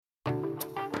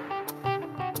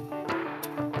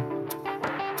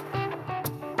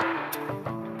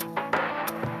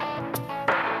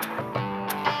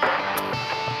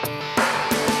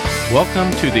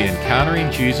Welcome to the Encountering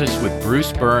Jesus with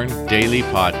Bruce Byrne Daily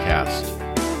Podcast.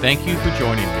 Thank you for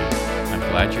joining me. I'm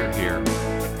glad you're here.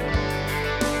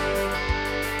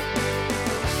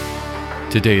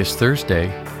 Today is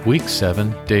Thursday, week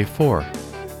 7, day 4.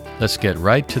 Let's get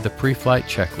right to the pre-flight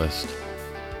checklist.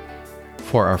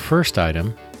 For our first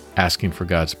item, asking for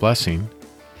God's blessing,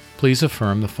 please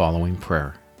affirm the following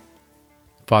prayer.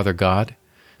 Father God,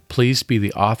 please be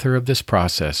the author of this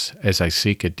process as I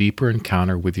seek a deeper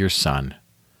encounter with your Son.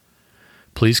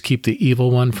 Please keep the evil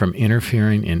one from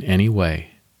interfering in any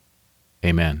way.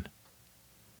 Amen.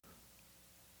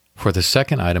 For the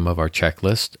second item of our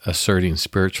checklist, asserting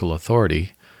spiritual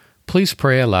authority, please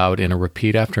pray aloud in a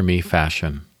repeat after me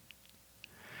fashion.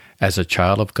 As a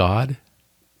child of God,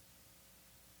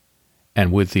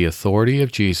 and with the authority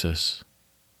of Jesus,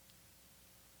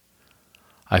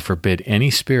 I forbid any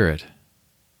spirit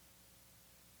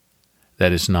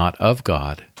that is not of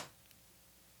God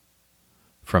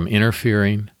from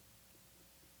interfering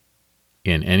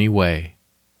in any way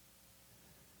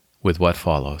with what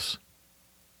follows.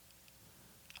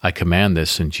 I command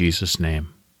this in Jesus'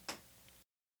 name.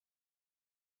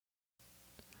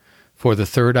 For the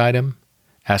third item,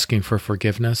 asking for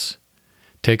forgiveness,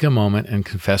 take a moment and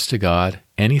confess to God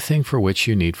anything for which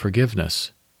you need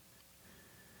forgiveness.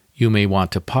 You may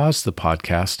want to pause the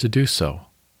podcast to do so,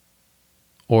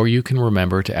 or you can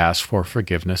remember to ask for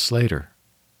forgiveness later.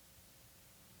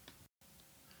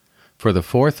 For the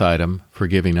fourth item,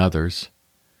 forgiving others,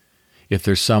 if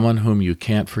there's someone whom you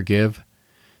can't forgive,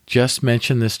 just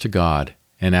mention this to God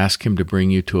and ask Him to bring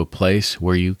you to a place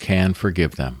where you can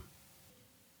forgive them.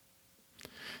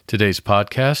 Today's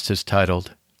podcast is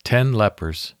titled 10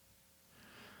 Lepers.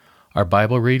 Our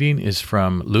Bible reading is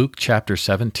from Luke chapter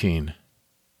 17.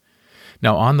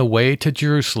 Now on the way to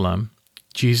Jerusalem,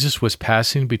 Jesus was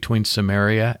passing between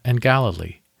Samaria and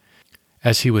Galilee.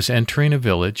 As he was entering a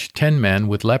village, 10 men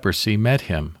with leprosy met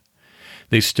him.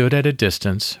 They stood at a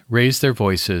distance, raised their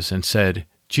voices, and said,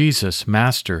 "Jesus,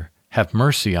 Master, have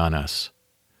mercy on us."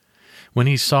 When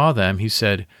he saw them, he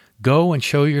said, "Go and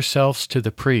show yourselves to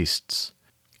the priests."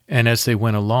 And as they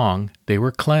went along, they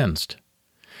were cleansed.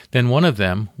 Then one of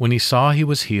them, when he saw he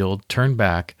was healed, turned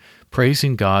back,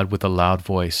 praising God with a loud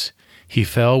voice. He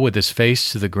fell with his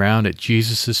face to the ground at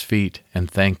Jesus' feet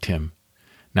and thanked him.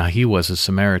 Now he was a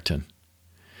Samaritan.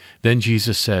 Then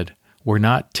Jesus said, "Were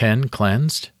not 10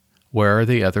 cleansed? Where are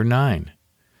the other 9?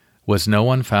 Was no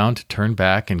one found to turn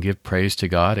back and give praise to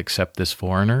God except this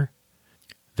foreigner?"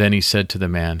 Then he said to the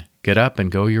man, "Get up and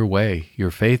go your way.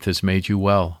 Your faith has made you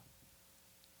well."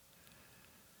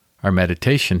 Our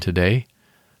meditation today,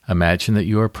 imagine that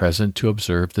you are present to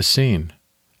observe the scene.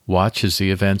 Watch as the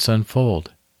events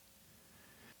unfold.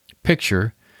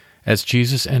 Picture, as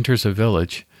Jesus enters a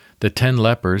village, the 10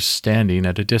 lepers standing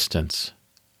at a distance.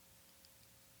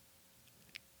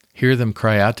 Hear them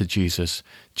cry out to Jesus,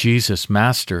 "Jesus,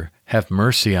 Master, have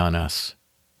mercy on us."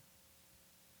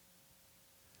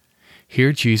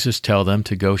 Hear Jesus tell them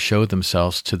to go show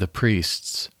themselves to the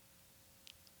priests.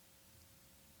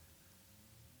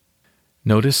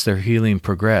 Notice their healing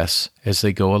progress as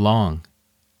they go along.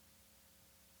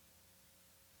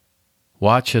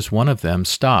 Watch as one of them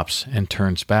stops and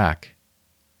turns back.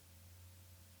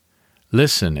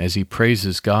 Listen as he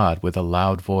praises God with a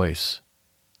loud voice.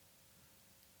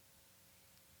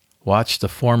 Watch the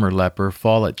former leper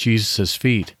fall at Jesus'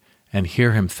 feet and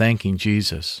hear him thanking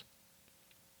Jesus.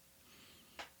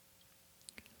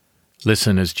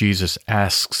 Listen as Jesus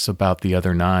asks about the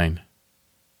other 9.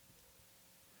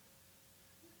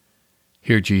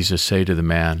 Hear Jesus say to the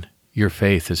man, "Your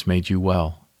faith has made you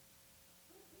well."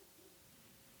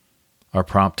 Our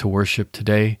prompt to worship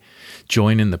today,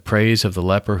 join in the praise of the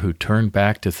leper who turned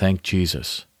back to thank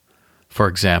Jesus. For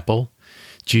example,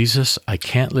 "Jesus, I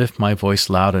can't lift my voice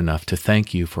loud enough to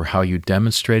thank you for how you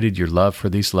demonstrated your love for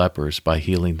these lepers by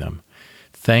healing them.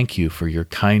 Thank you for your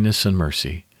kindness and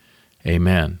mercy.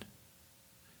 Amen."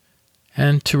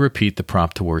 And to repeat the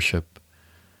prompt to worship,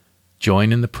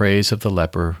 join in the praise of the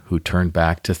leper who turned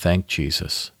back to thank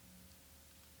Jesus.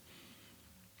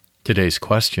 Today's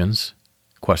questions.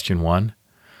 Question 1.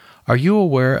 Are you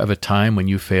aware of a time when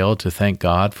you failed to thank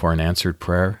God for an answered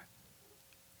prayer?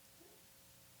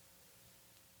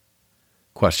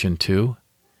 Question 2.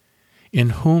 In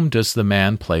whom does the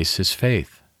man place his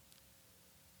faith?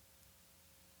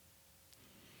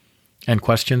 And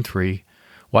question 3.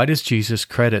 Why does Jesus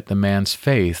credit the man's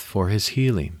faith for his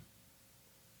healing?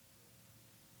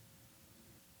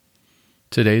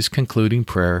 Today's concluding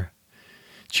prayer.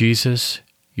 Jesus,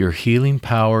 your healing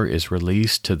power is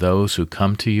released to those who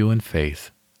come to you in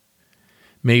faith.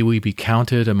 May we be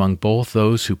counted among both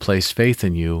those who place faith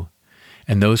in you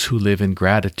and those who live in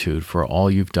gratitude for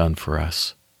all you've done for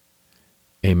us.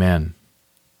 Amen.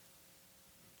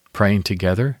 Praying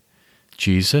together,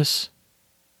 Jesus,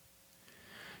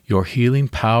 your healing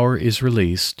power is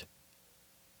released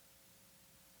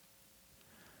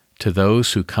to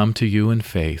those who come to you in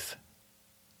faith.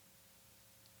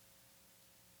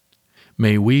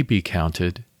 May we be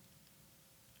counted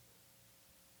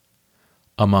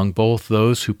among both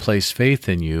those who place faith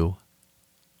in you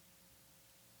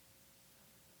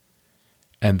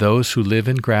and those who live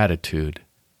in gratitude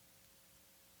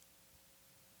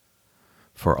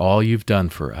for all you've done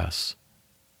for us.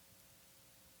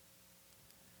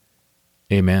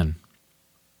 Amen.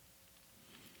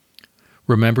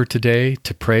 Remember today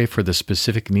to pray for the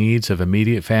specific needs of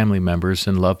immediate family members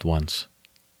and loved ones.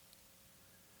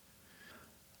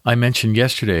 I mentioned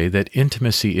yesterday that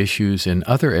intimacy issues in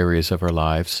other areas of our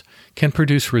lives can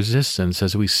produce resistance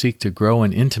as we seek to grow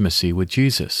in intimacy with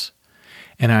Jesus.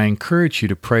 And I encourage you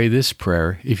to pray this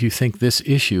prayer if you think this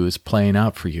issue is playing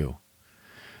out for you.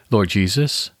 Lord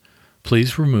Jesus,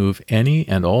 please remove any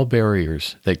and all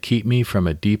barriers that keep me from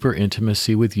a deeper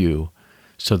intimacy with you,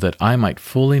 so that I might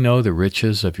fully know the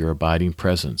riches of your abiding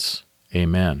presence.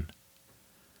 Amen.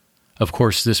 Of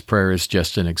course, this prayer is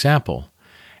just an example.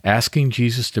 Asking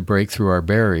Jesus to break through our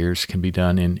barriers can be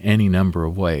done in any number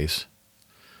of ways.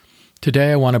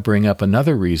 Today I want to bring up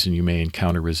another reason you may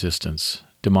encounter resistance: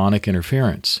 demonic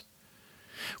interference.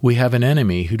 We have an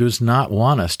enemy who does not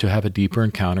want us to have a deeper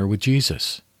encounter with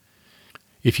Jesus.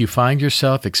 If you find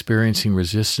yourself experiencing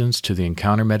resistance to the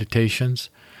encounter meditations,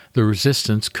 the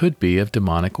resistance could be of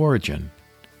demonic origin.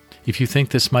 If you think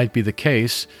this might be the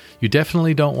case, you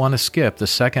definitely don't want to skip the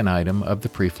second item of the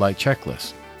pre-flight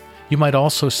checklist. You might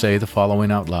also say the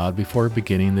following out loud before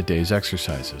beginning the day's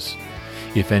exercises.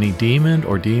 If any demon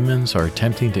or demons are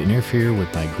attempting to interfere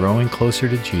with my growing closer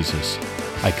to Jesus,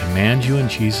 I command you in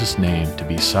Jesus' name to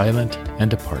be silent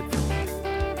and depart from me.